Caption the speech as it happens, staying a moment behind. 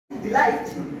delight.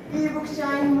 Ebooks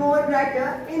shine more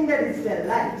brighter in the digital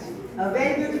light. A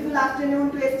very beautiful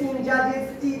afternoon to esteemed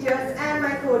judges, teachers and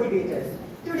my co-debaters.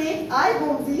 Today, I,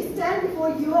 Gomzi, stand before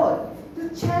you all to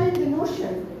challenge the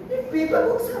notion that paper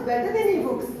books are better than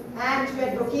ebooks and to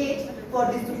advocate for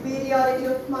the superiority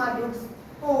of smart books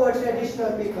over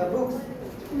traditional paper books.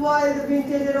 While the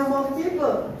vintage aroma of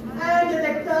paper and the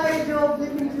tactile joy of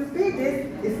flipping through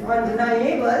pages is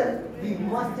undeniable, we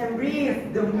must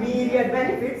embrace the myriad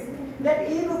benefits that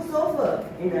ebooks offer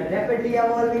in a rapidly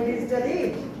evolving digital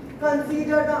age.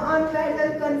 Consider the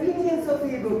unparalleled convenience of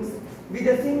ebooks. With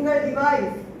a single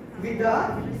device,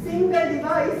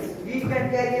 we can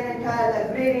carry an entire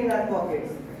library in our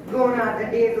pockets. Gone are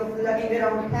the days of lugging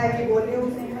around heavy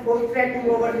volumes or fretting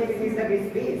over the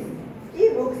space.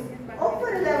 Ebooks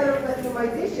offer a level of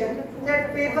customization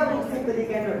that paper books simply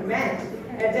cannot match.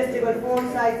 Adjustable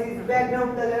font sizes,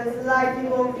 background colors,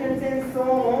 lighting options, and so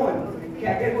on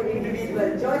cater to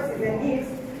individual choices and needs,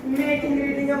 making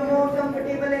reading a more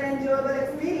comfortable and enjoyable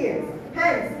experience.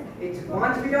 Hence, it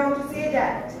won't be wrong to say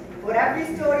that for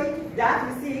every story that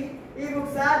we seek,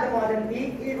 ebooks are the modern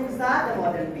peak. Ebooks are the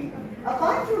modern peak.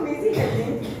 Apart from easy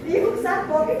handling, ebooks are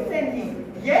pocket friendly.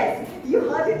 Yes, you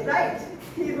heard it right.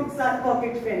 Ebooks are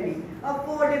pocket friendly,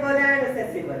 affordable and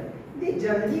accessible. They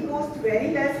generally cost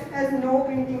very less as no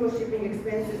printing or shipping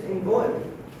expenses involved.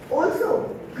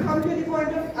 Also, come to the point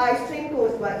of eye strain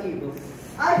caused by ebooks.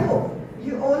 I hope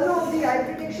you all know the eye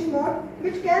protection mode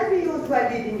which can be used while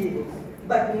reading ebooks.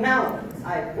 But now,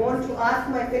 I want to ask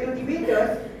my fellow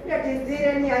debaters that is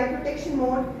there any eye protection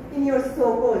mode in your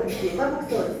so-called paper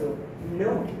books also?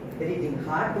 No, reading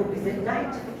hard copies at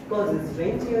night causes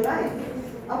strain to your eyes.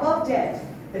 Above that,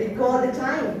 recall the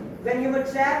time when you were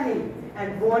traveling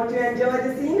and want to enjoy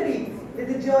the scenery with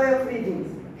the joy of reading.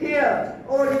 Here,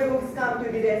 audiobooks come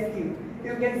to the rescue.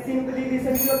 You can simply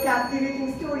listen to a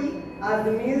captivating story as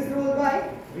the meals roll by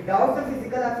without the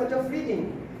physical effort of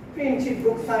reading. Printed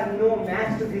books are no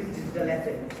match to this digital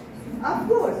asset. Of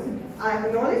course, I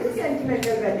acknowledge the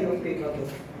sentimental value of paper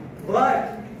books,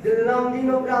 but the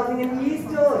longing of browsing an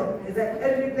e-store is an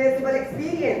irreplaceable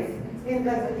experience. In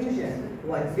conclusion,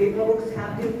 while paper books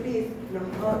have their place in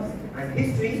our hearts and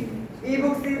history,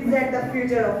 ebooks represent the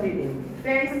future of reading.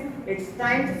 Friends, it's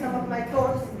time to sum up my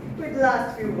thoughts with the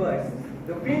last few words.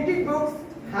 The printed books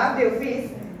have their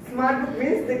face. Smart book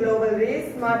wins the global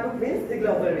race. Smart book wins the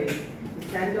global race. The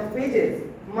scent of pages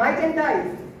might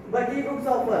entice, but ebooks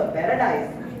offer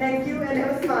paradise. Thank you and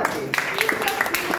have a smart day.